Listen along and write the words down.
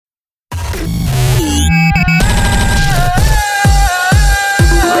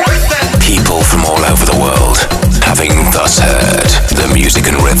us heard the music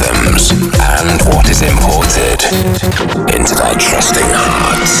and rhythms and what is imported into thy trusting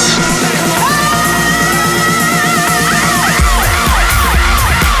hearts.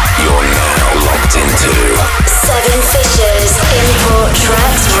 You're now locked into Seven Fishers Import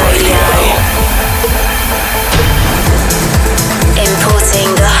Tracks Radio.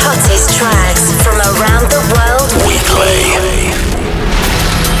 Importing the hottest tracks from around the world weekly.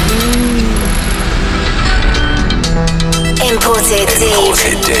 Import it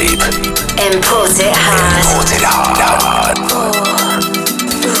deep. Import it hard.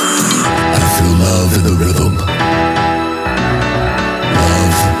 I feel love in the rhythm.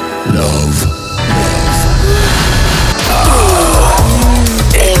 Love. Oh,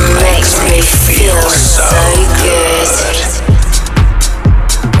 it makes me feel so good.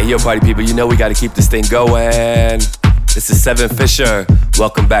 Hey, yo, party people, you know we gotta keep this thing going. This is Seven Fisher.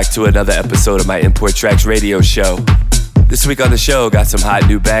 Welcome back to another episode of my Import Tracks radio show. This week on the show, got some hot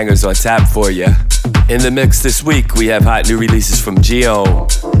new bangers on tap for you. In the mix this week, we have hot new releases from Gio,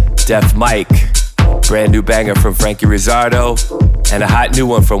 Def Mike, brand new banger from Frankie Rizzardo, and a hot new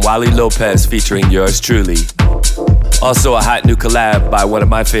one from Wally Lopez featuring yours truly. Also a hot new collab by one of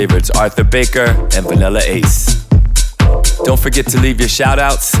my favorites, Arthur Baker and Vanilla Ace. Don't forget to leave your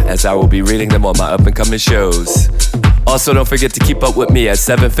shout-outs, as I will be reading them on my up-and-coming shows. Also, don't forget to keep up with me at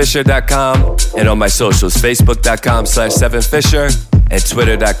 7fisher.com and on my socials, facebook.com/7fisher and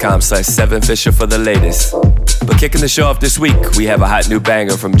twitter.com/7fisher for the latest. But kicking the show off this week, we have a hot new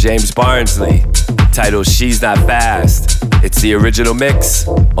banger from James Barnsley, titled She's Not Fast. It's the original mix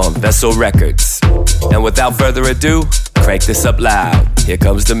on Vessel Records. And without further ado, crank this up loud. Here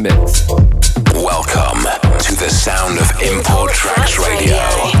comes the mix. Welcome to the sound of Import Tracks Radio.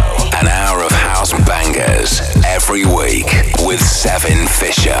 An hour of house bangers every week with Seven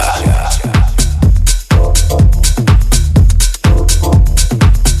Fisher.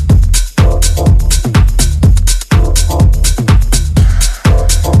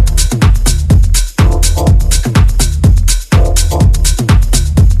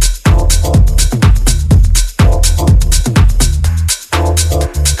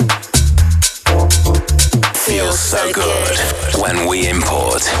 Feels so good when we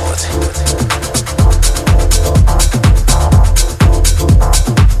import.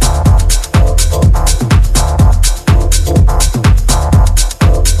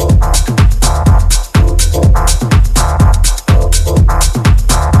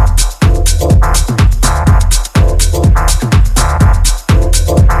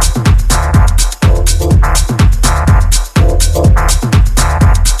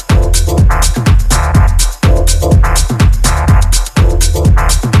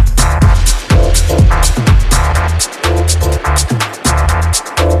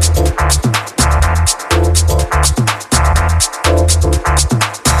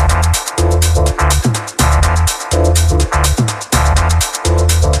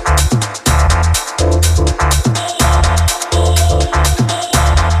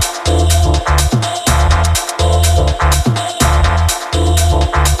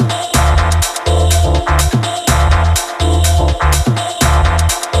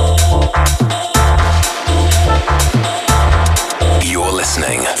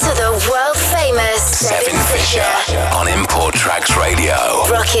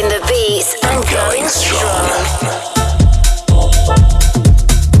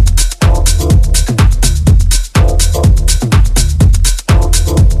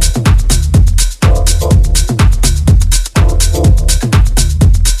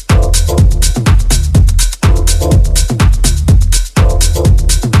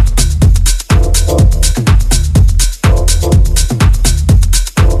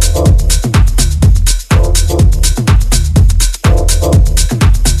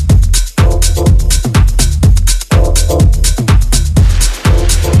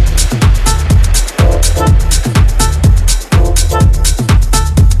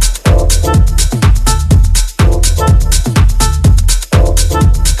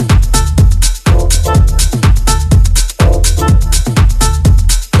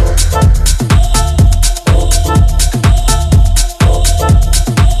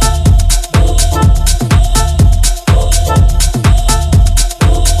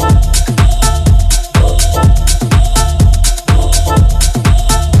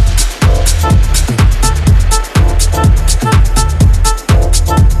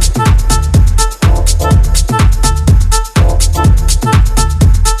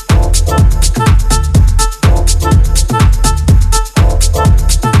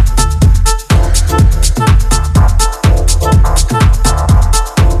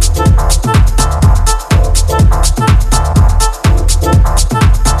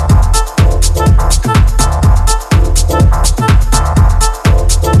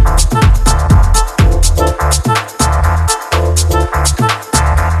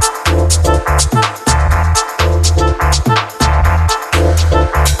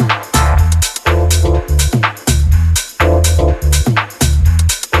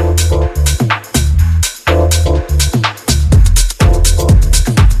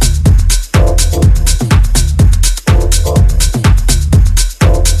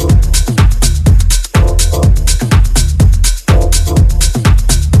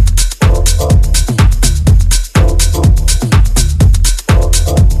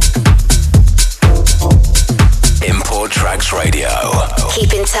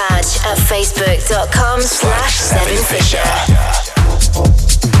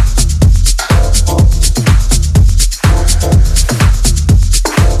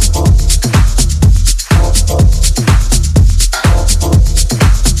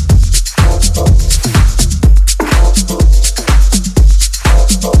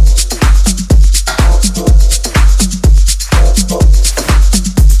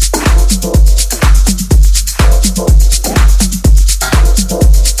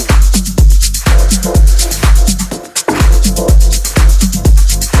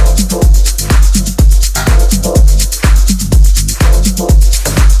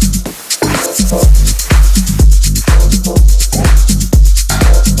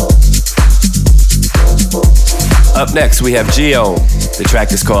 Up next, we have Gio. The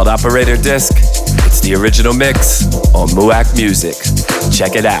track is called Operator Disc. It's the original mix on Muak Music.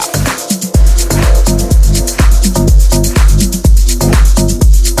 Check it out.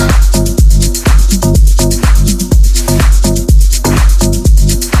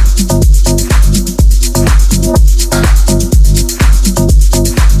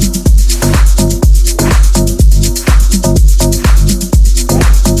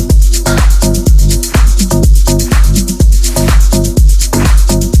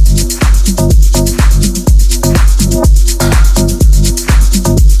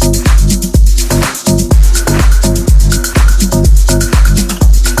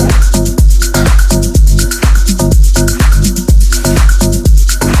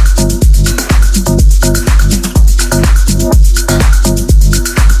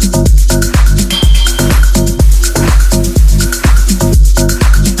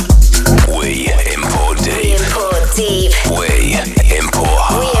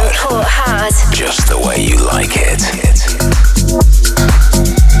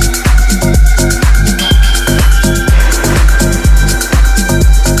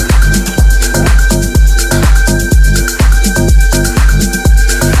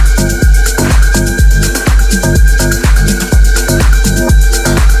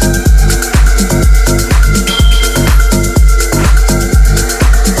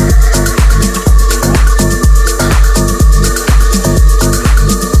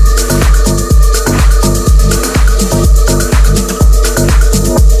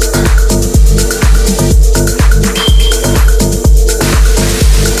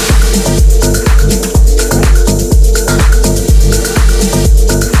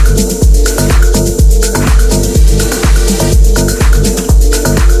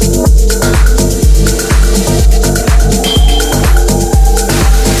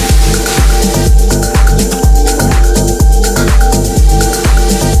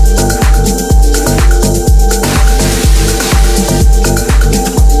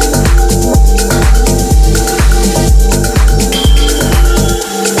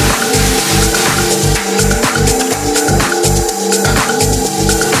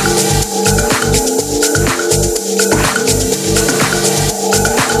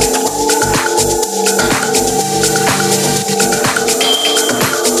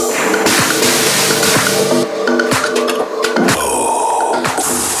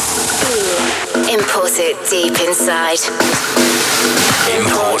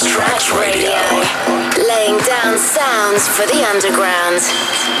 For the underground.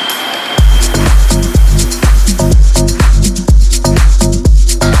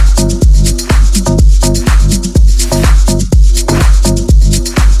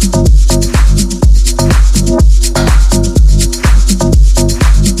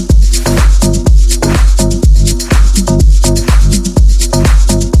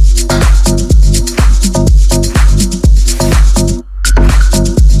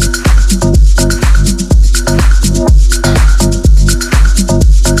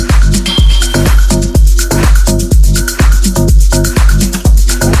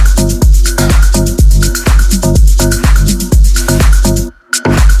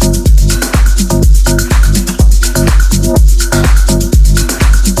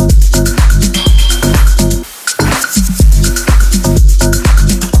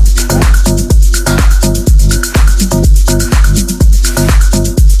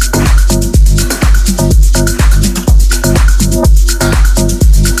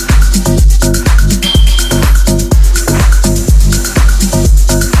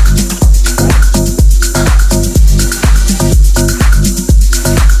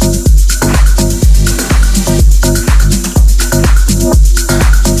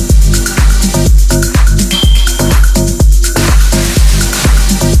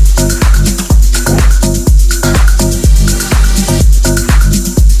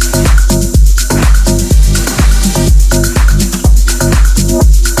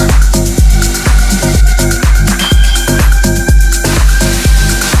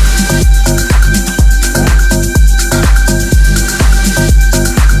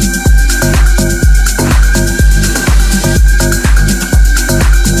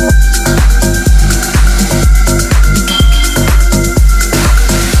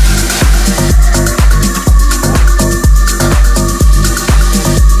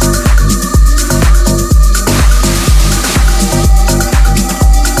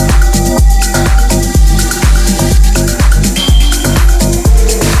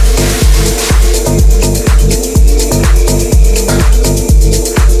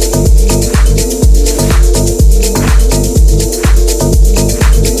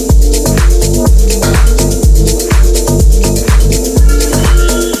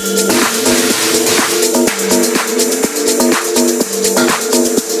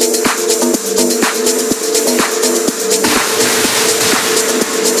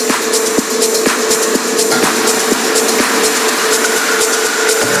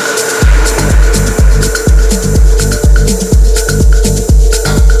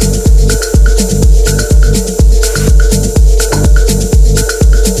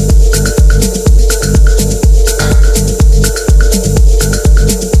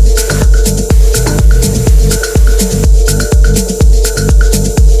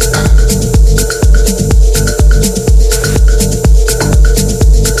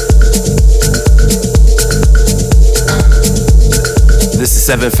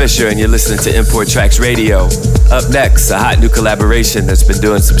 Seven Fisher, and you're listening to Import Tracks Radio. Up next, a hot new collaboration that's been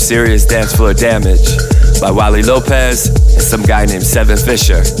doing some serious dance floor damage by Wally Lopez and some guy named Seven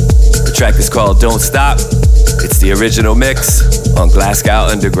Fisher. The track is called Don't Stop. It's the original mix on Glasgow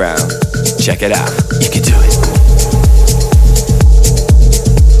Underground. Check it out. You can do it.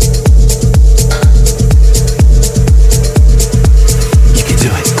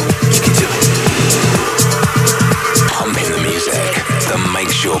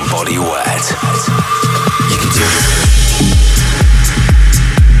 Your body wet. You can do it.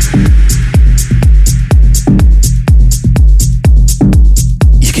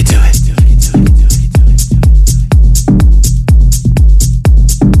 You can do it.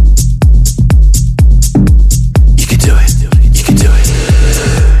 You can do it. You can do it.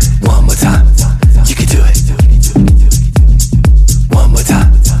 One more time. You can do it. One more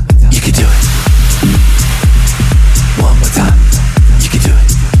time. You can do it. One more time. You can do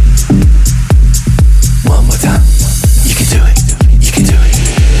it. One more time, you can do it. You can do it.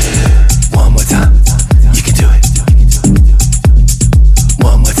 One more time, you can do it.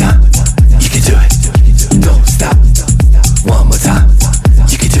 One more time, you can do it. Don't stop. One more time,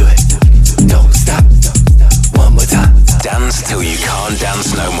 you can do it. Don't stop. One more time. Dance till you can't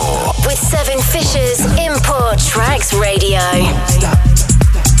dance no more. With Seven Fishers, Import Tracks Radio. Stop.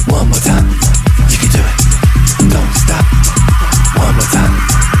 One more time, you can do it. Don't stop. One more time,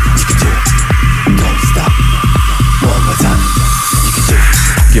 you can do it. Don't stop. One more time. You can do it.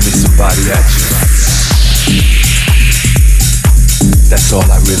 Give me some body action. That's all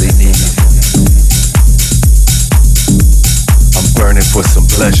I really need. I'm burning for some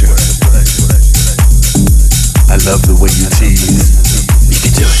pleasure. I love the way you tease. You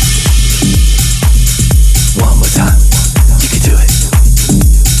can do it. One more time. You can do it.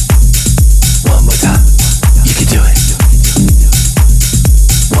 One more time. You can do it.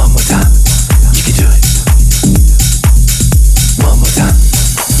 One more time. You can do it. One more time.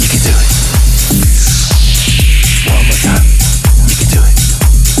 You can do it. One more time. You can do it.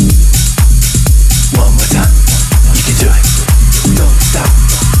 One more time. You can do it. Don't stop.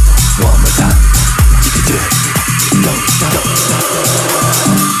 One more time. You can do it. Don't stop. Don't stop.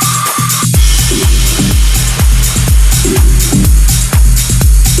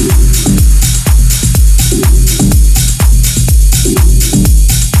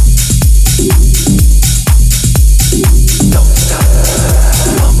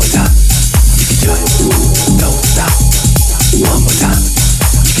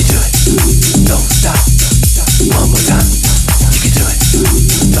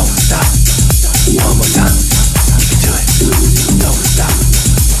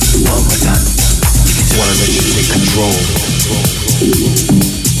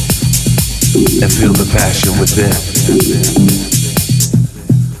 And feel the passion within.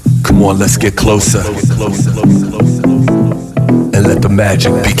 Come on, let's get closer. And let the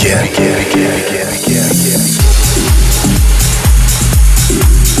magic begin.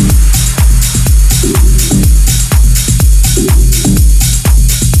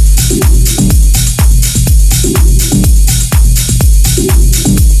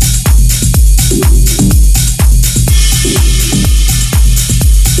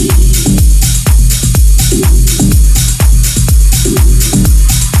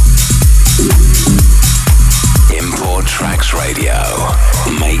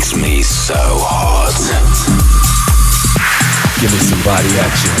 Body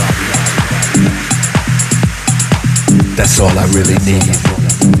action. That's all I really need.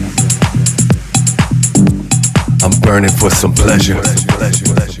 I'm burning for some pleasure.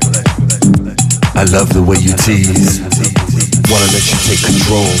 I love the way you tease. Wanna let you take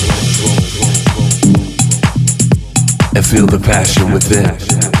control and feel the passion within.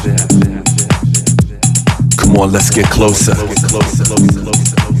 Come on, let's get closer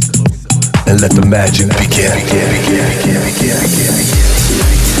and let the magic begin.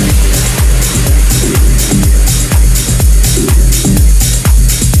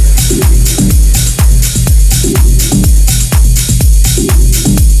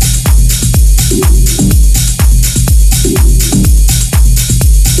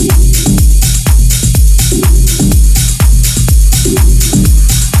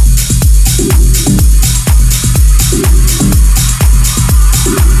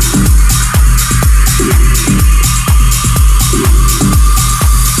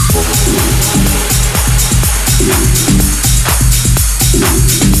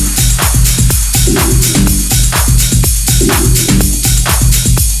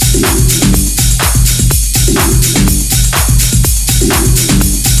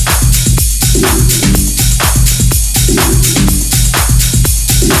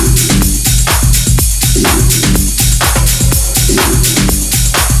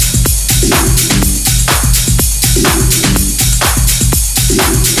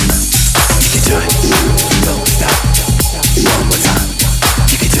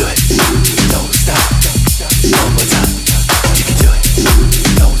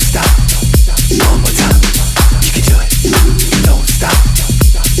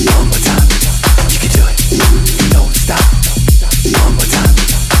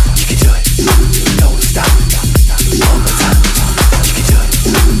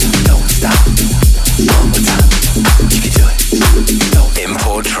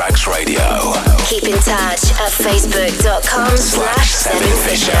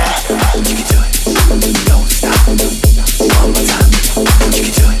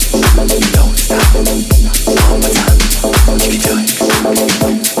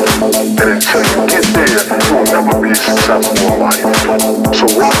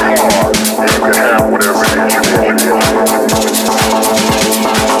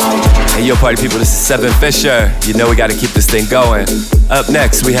 Party people, this is Seven Fisher. You know we gotta keep this thing going. Up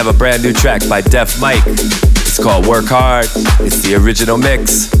next, we have a brand new track by Def Mike. It's called Work Hard. It's the original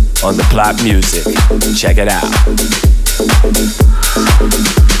mix on the Plot Music. Check it out.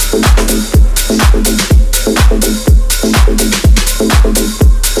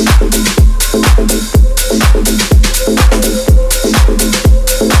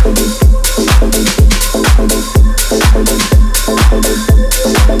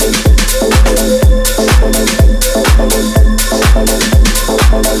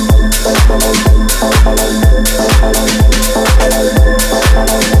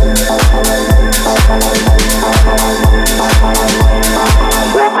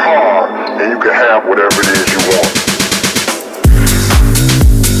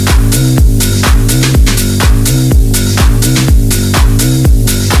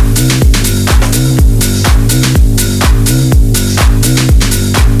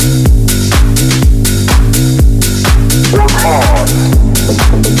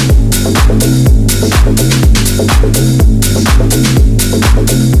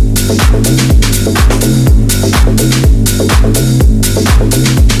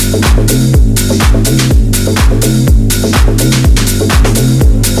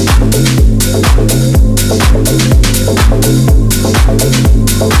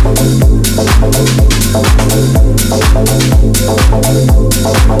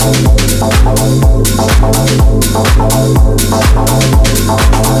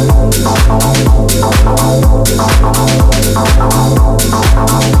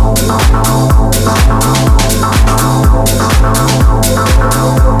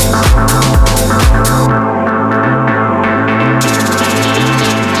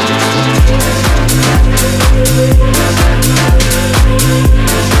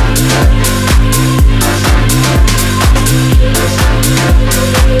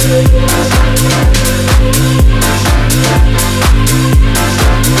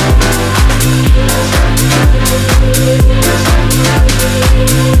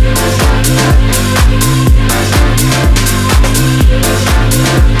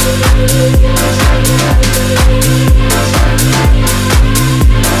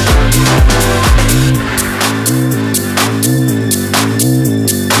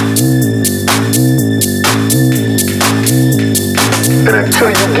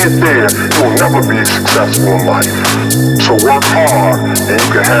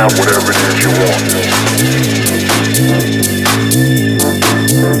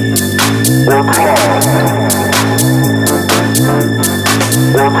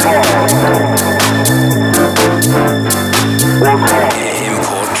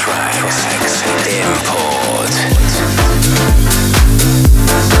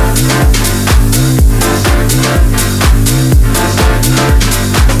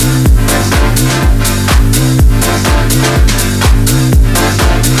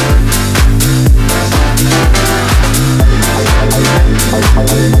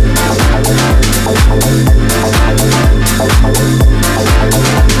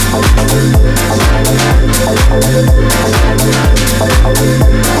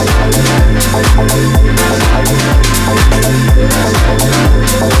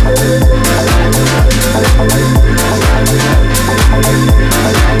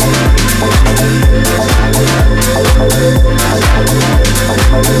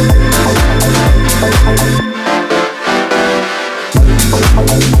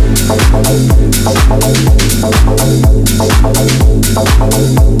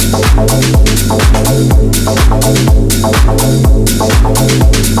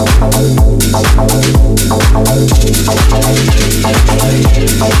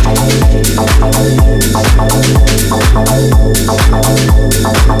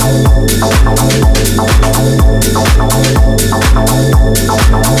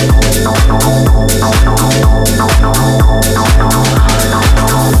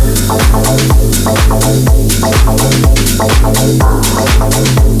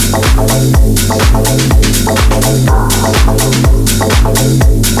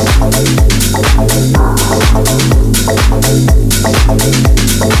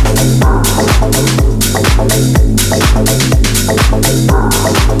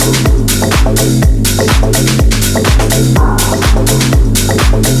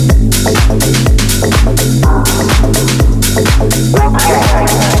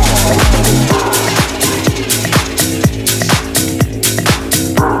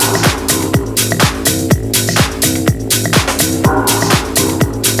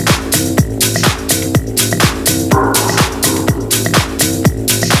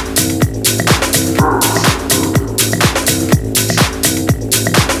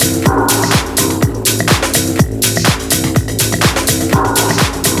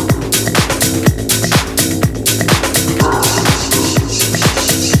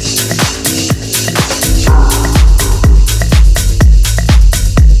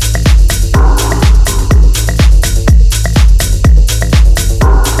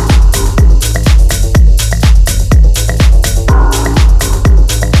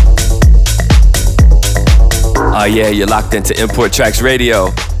 Oh yeah, you're locked into Import Tracks Radio.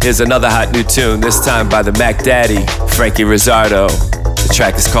 Here's another hot new tune, this time by the Mac Daddy, Frankie Rizzardo. The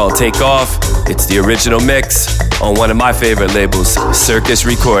track is called Take Off. It's the original mix on one of my favorite labels, Circus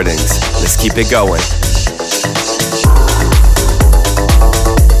Recordings. Let's keep it going.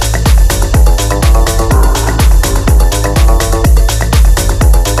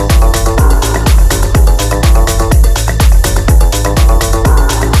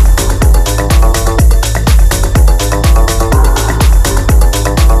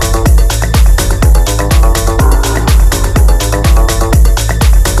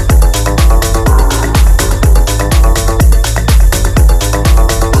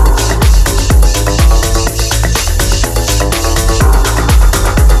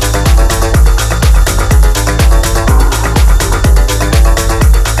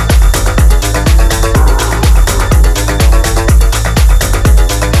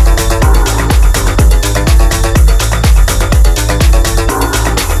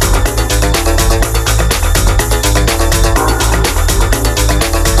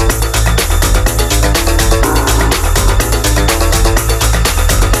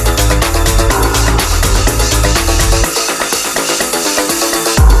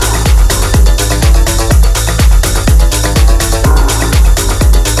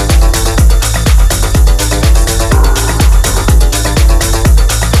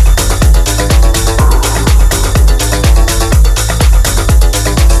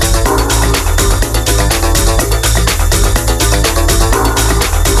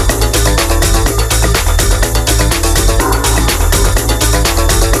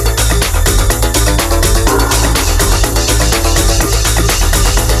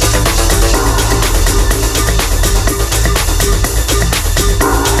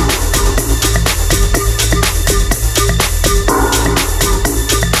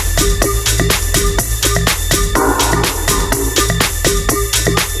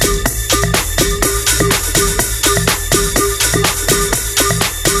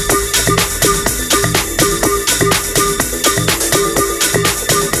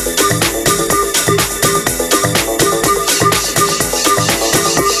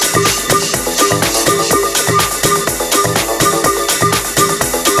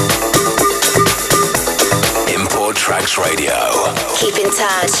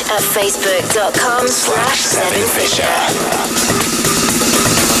 At facebook.com/7fisher.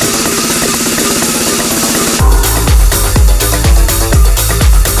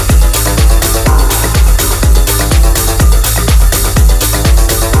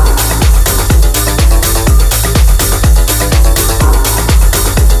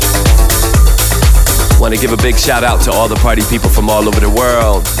 Want to give a big shout out to all the party people from all over the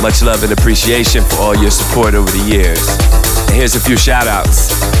world. Much love and appreciation for all your support over the years. And here's a few shout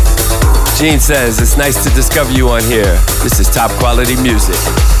outs. Gene says, it's nice to discover you on here. This is top quality music.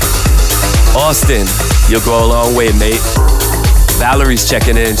 Austin, you'll go a long way, mate. Valerie's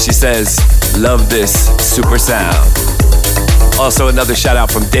checking in. She says, love this super sound. Also another shout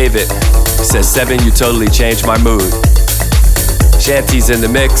out from David. He says, 7, you totally changed my mood. Shanty's in the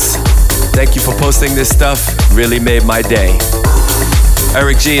mix. Thank you for posting this stuff. Really made my day.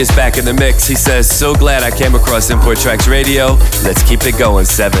 Eric G is back in the mix. He says, so glad I came across Import Tracks Radio. Let's keep it going,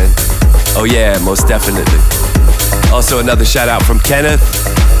 7. Oh yeah, most definitely. Also another shout out from Kenneth.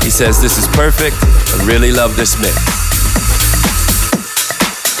 He says, this is perfect. I really love this mix.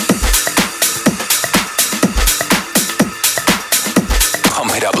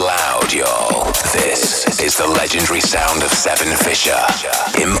 Pump it up loud, y'all. This is the legendary sound of 7 Fisher.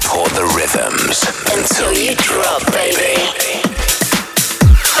 Import the rhythms until you drop, baby.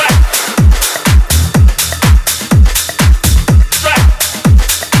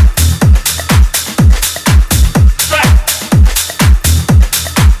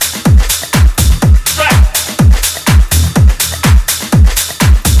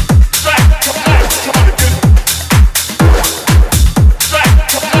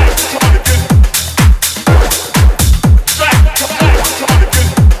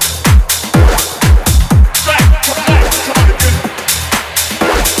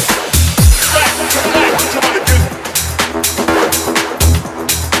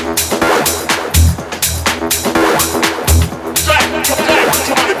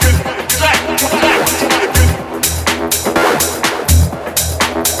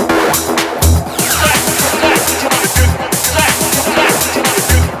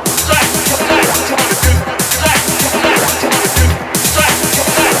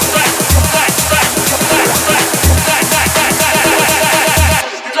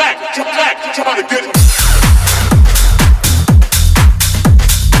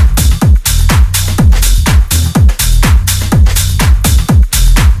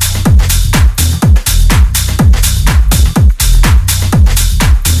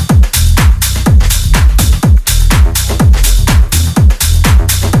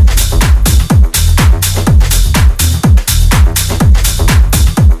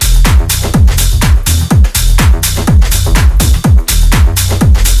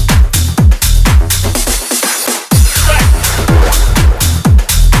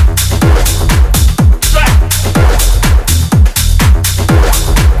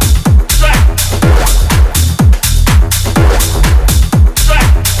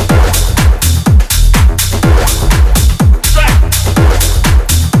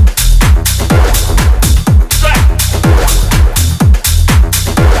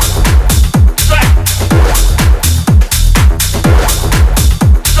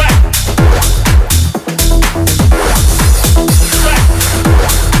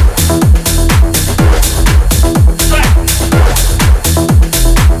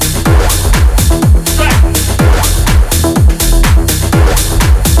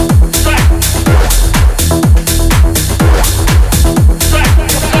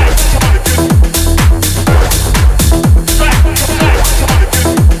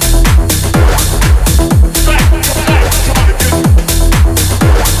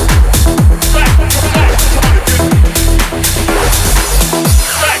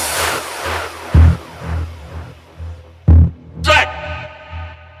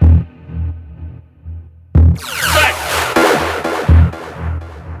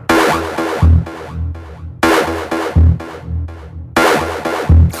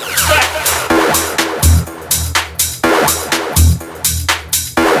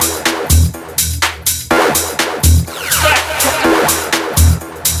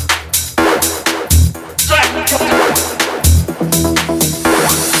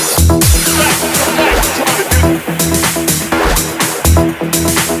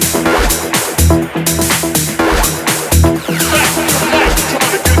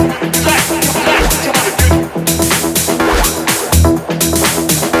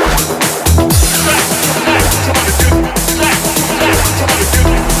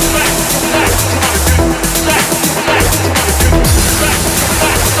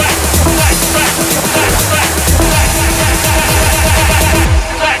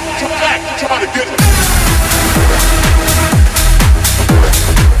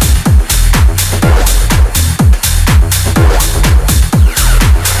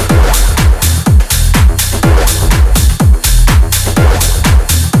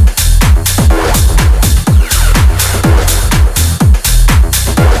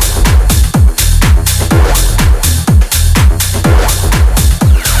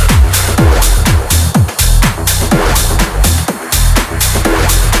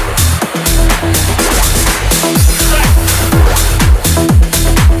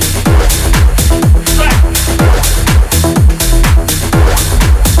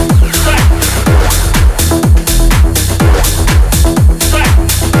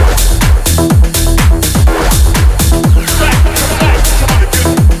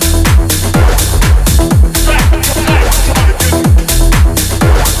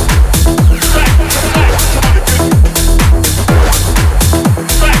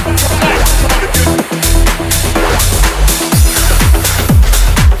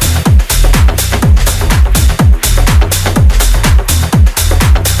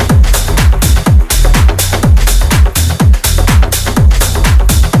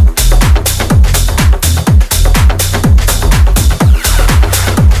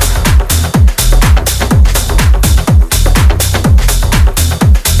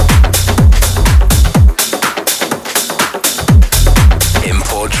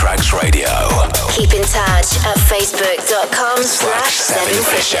 Tracks Radio. Keep in touch at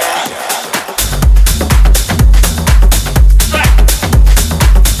facebook.com/7fisher.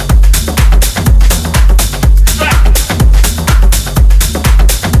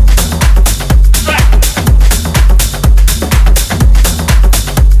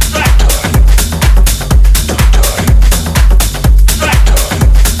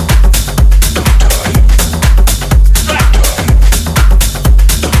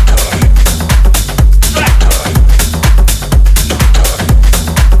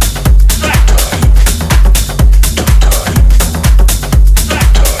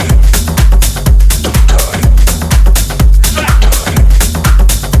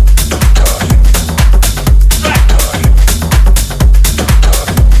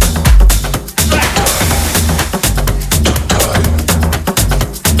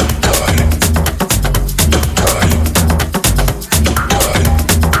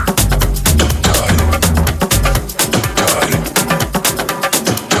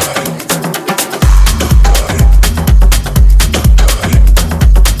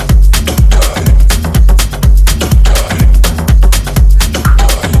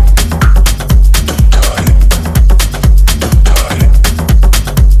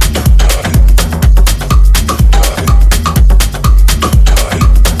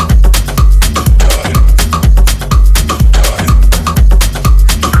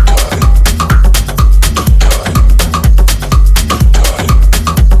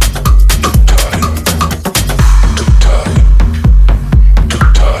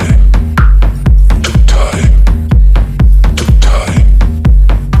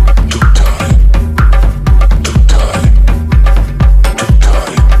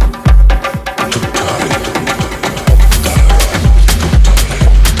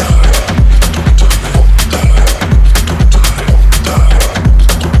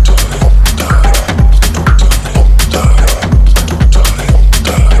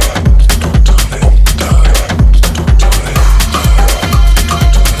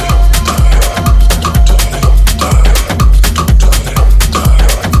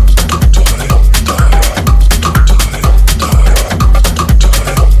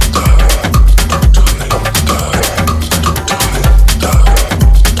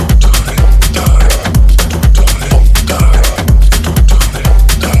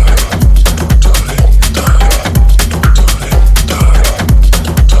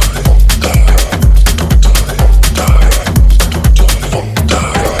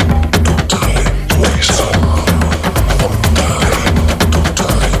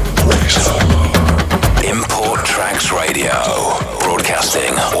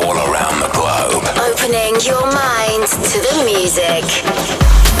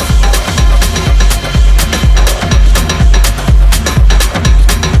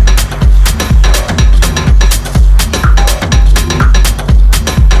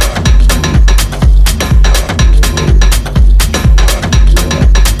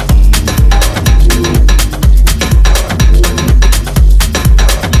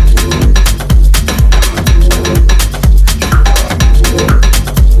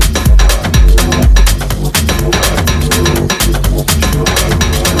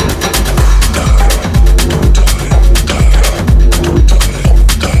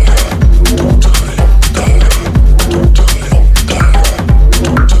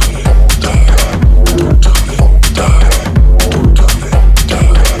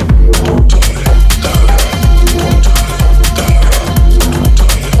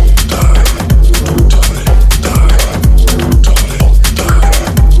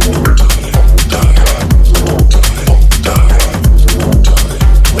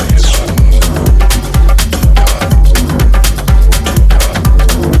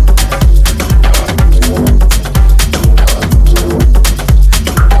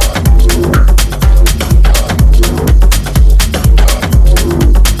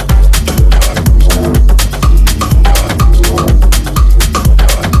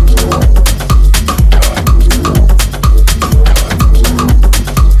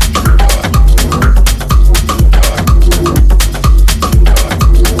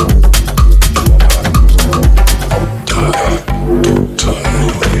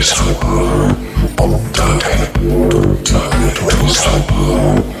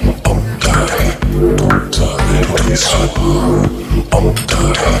 I'm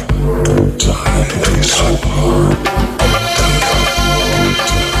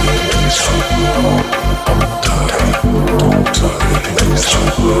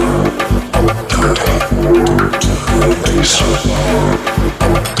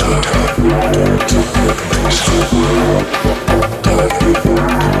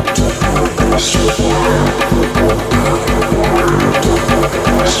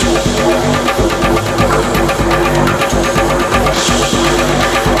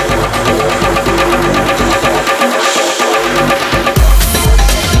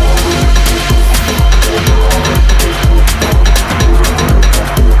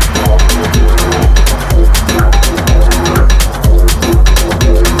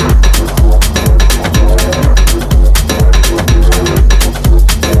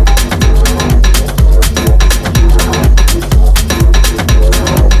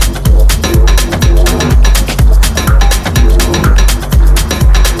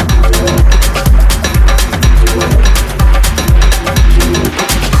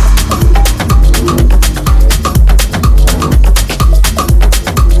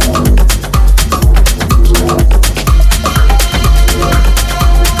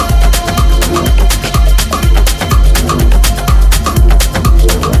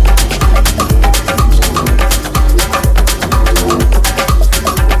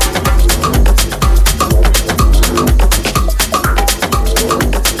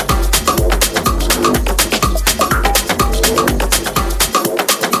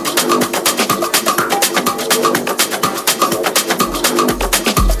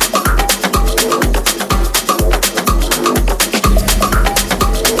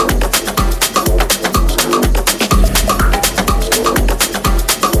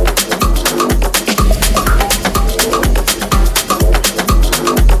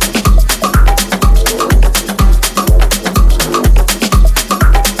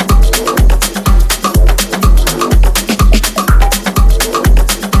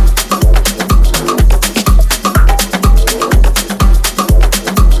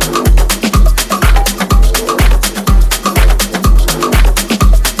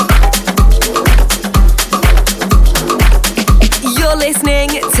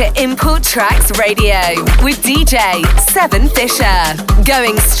to Import Tracks Radio with DJ Seven Fisher.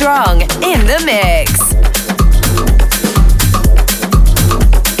 Going strong in the mix.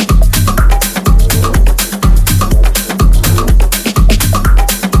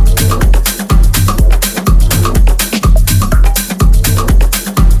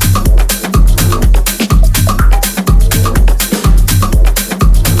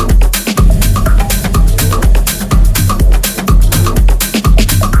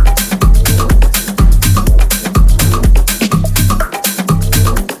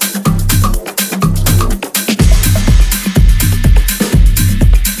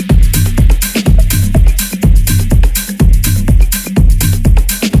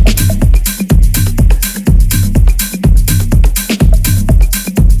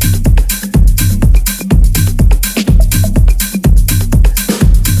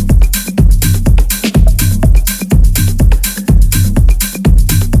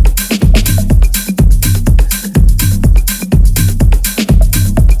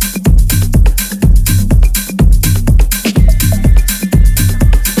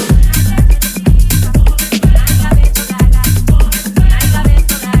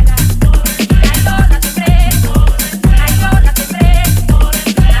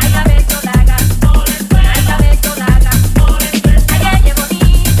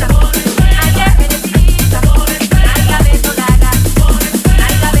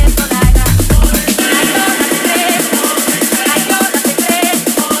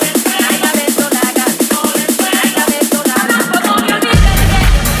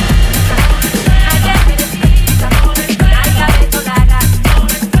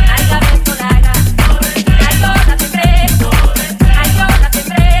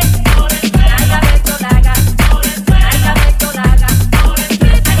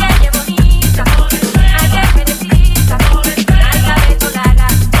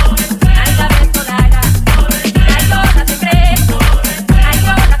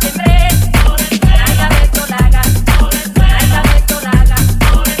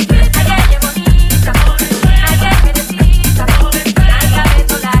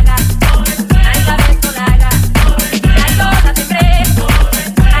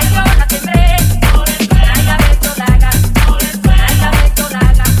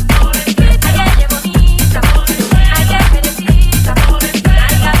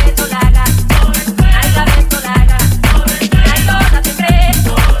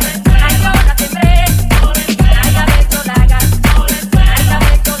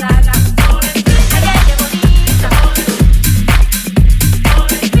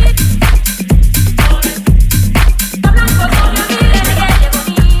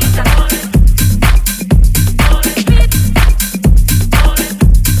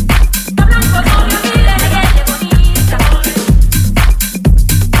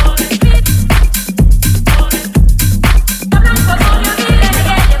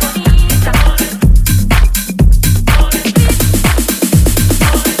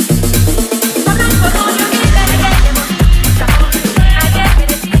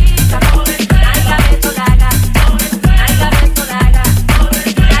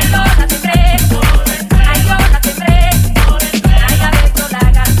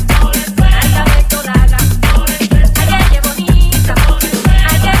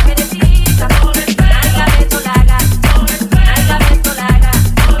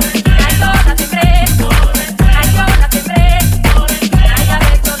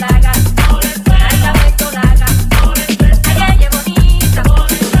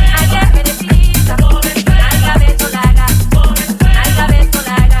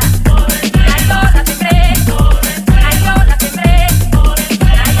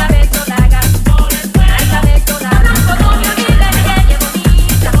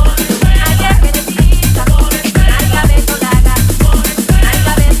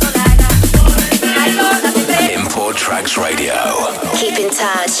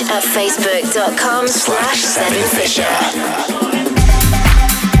 at facebook.com/7fisher.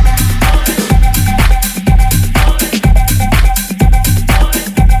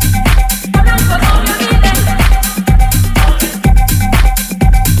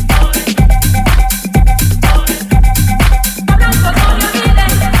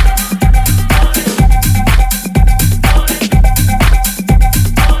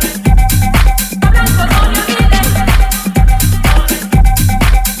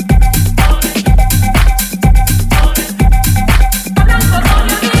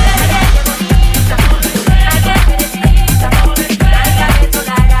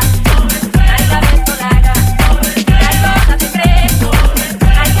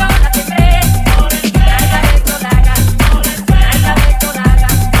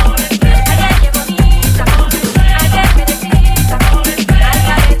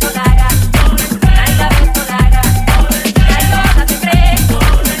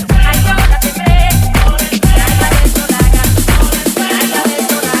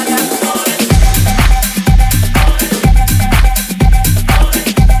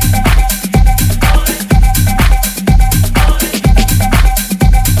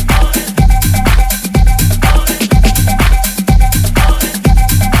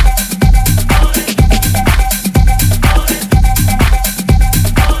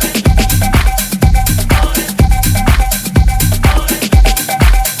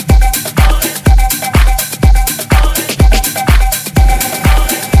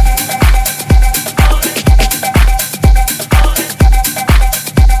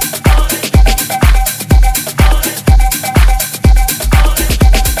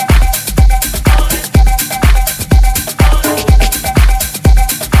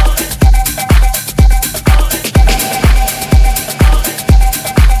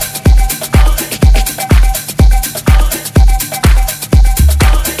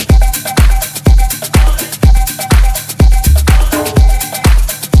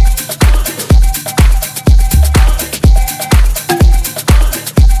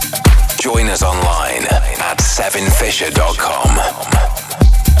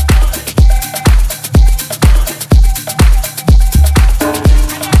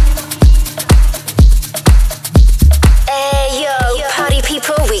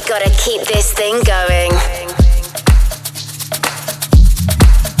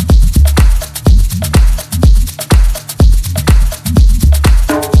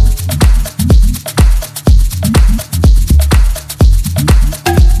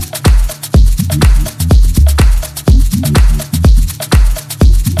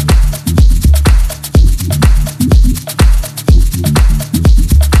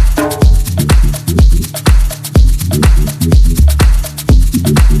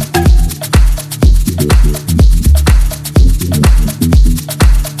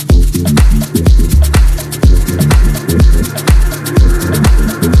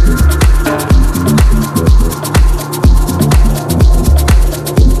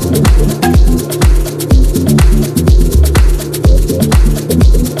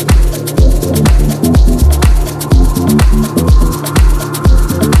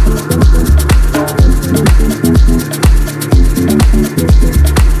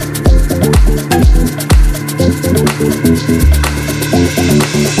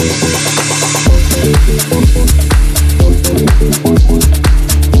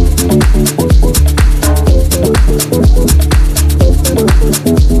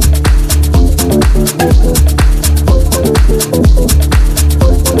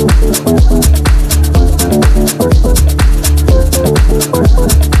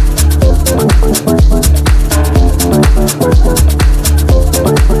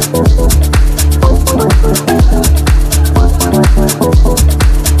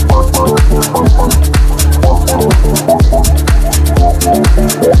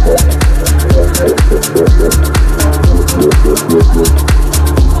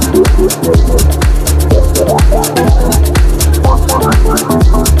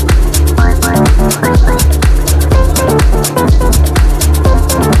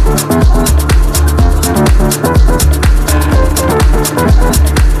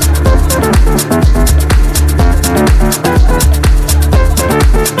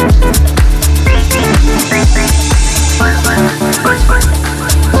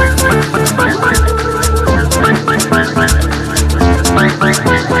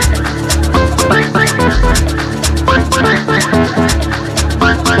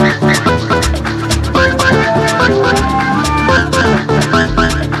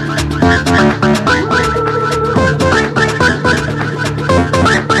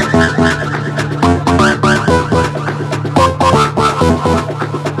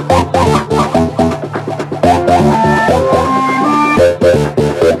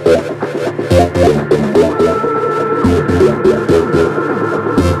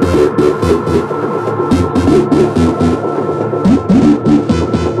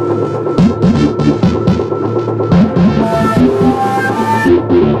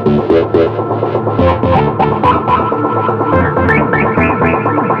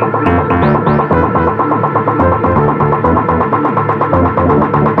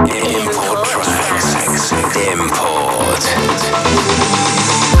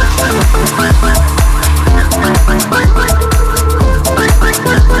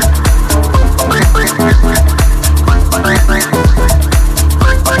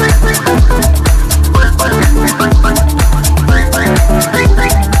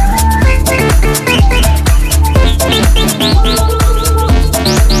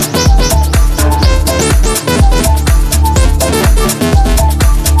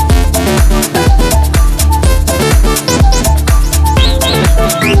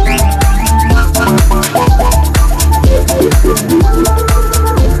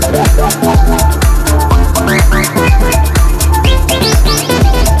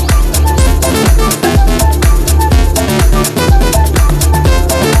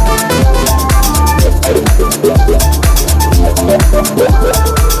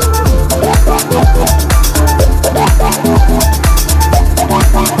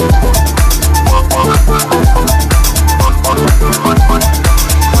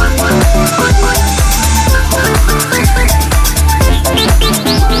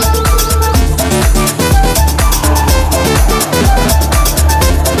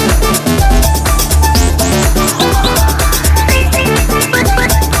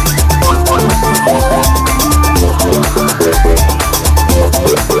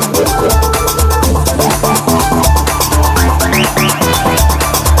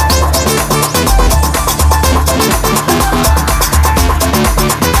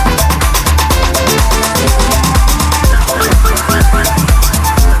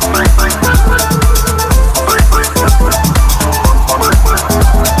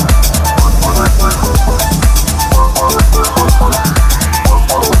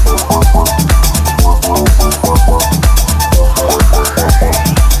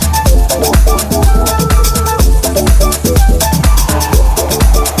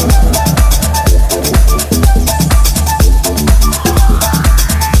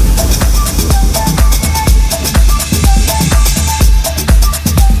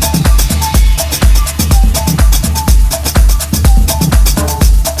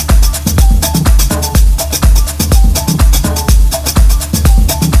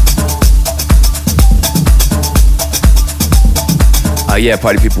 Yeah,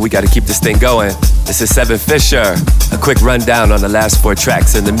 party people, we gotta keep this thing going. This is Seven Fisher. A quick rundown on the last 4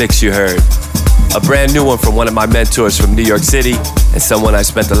 tracks in the mix you heard. A brand new one from one of my mentors from New York City, and someone I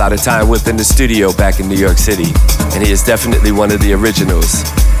spent a lot of time with in the studio back in New York City. And he is definitely one of the originals,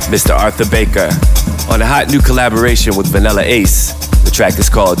 Mr. Arthur Baker. On a hot new collaboration with Vanilla Ace. The track is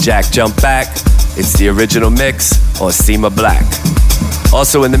called Jack Jump Back. It's the original mix on Sema Black.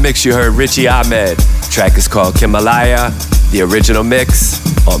 Also in the mix you heard Richie Ahmed. The track is called Kimalaya. The original mix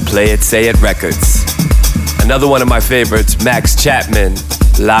on Play It, Say It Records. Another one of my favorites, Max Chapman,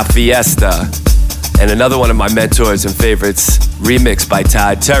 La Fiesta. And another one of my mentors and favorites, remixed by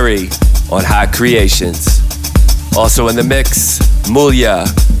Todd Terry on Hot Creations. Also in the mix, Mulya.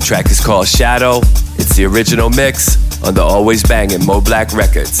 The track is called Shadow. It's the original mix on the always banging Mo Black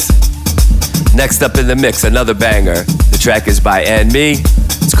Records. Next up in the mix, another banger. The track is by And Me.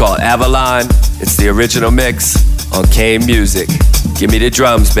 It's called Avalon. It's the original mix on Kane Music. Give me the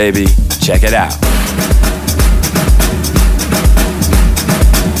drums, baby. Check it out.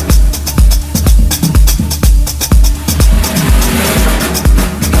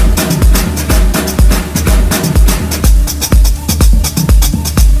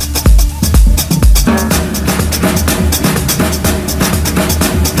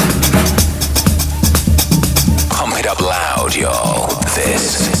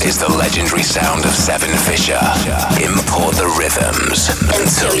 This is the legendary sound of Seven Fisher. Import the rhythms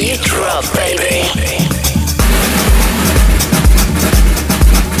until you drop, baby.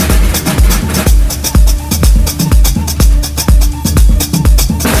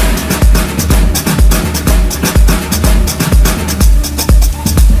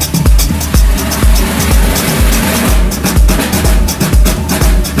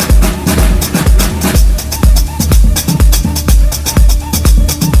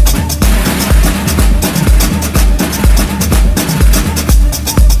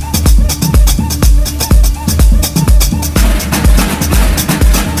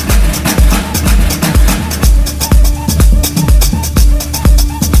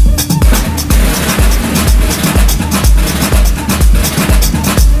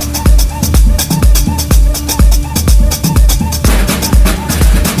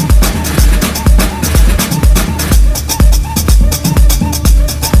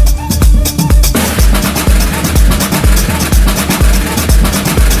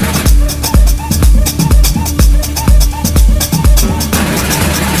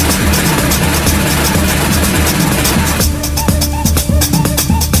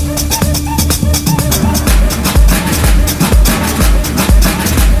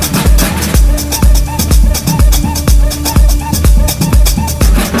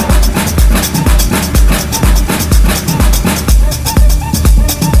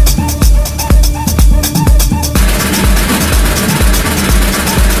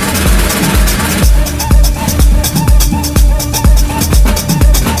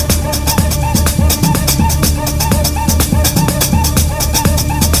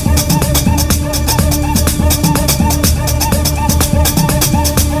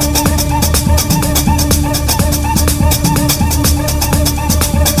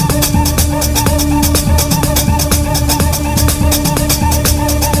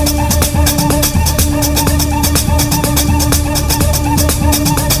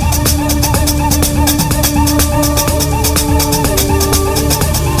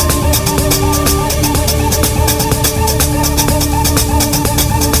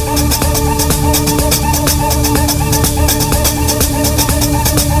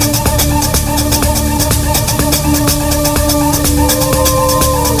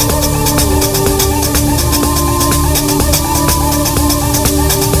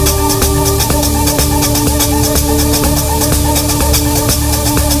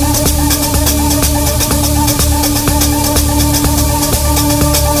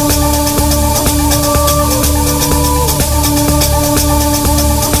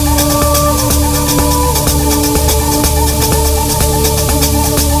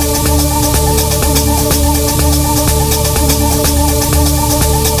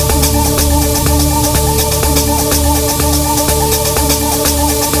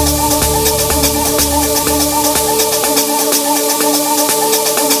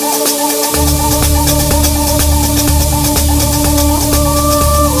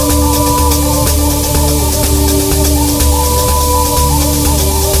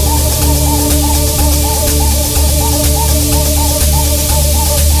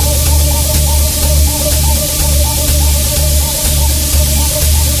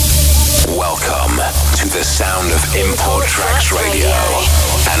 Import Tracks Radio.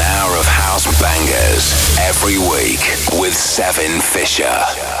 An hour of house bangers every week with Seven Fisher.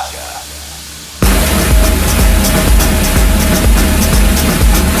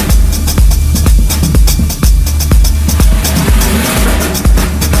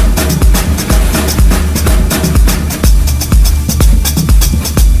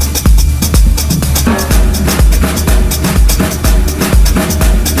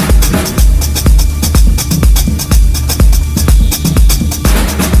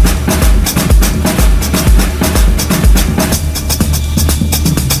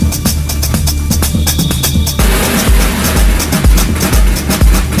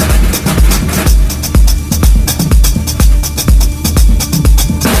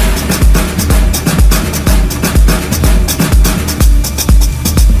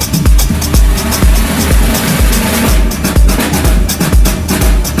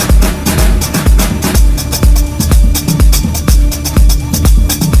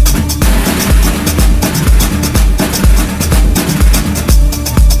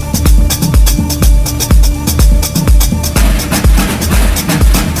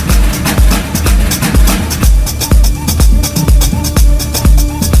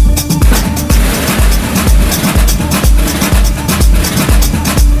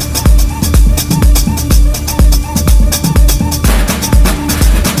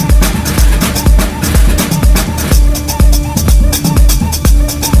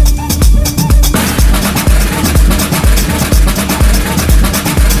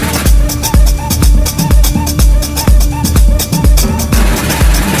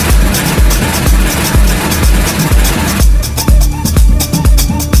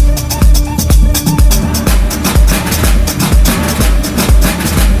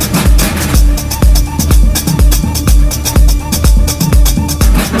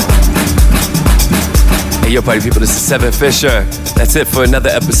 Yo, party people, this is Seven Fisher. That's it for another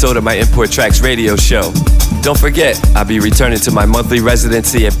episode of my Import Tracks radio show. Don't forget, I'll be returning to my monthly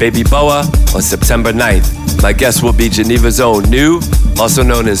residency at Baby Boa on September 9th. My guest will be Geneva's own New, also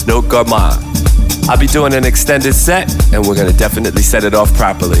known as Note Gourmand. I'll be doing an extended set, and we're gonna definitely set it off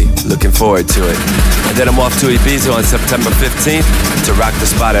properly. Looking forward to it. And then I'm off to Ibiza on September 15th to rock the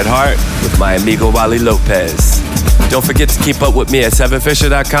spot at Heart with my amigo Wally Lopez. Don't forget to keep up with me at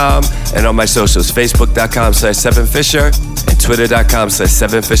 7fisher.com and on my socials, facebook.com/7fisher and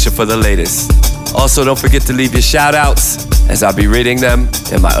twitter.com/7fisher for the latest. Also, don't forget to leave your shout outs as I'll be reading them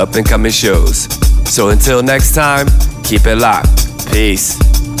in my up and coming shows. So until next time, keep it locked. Peace.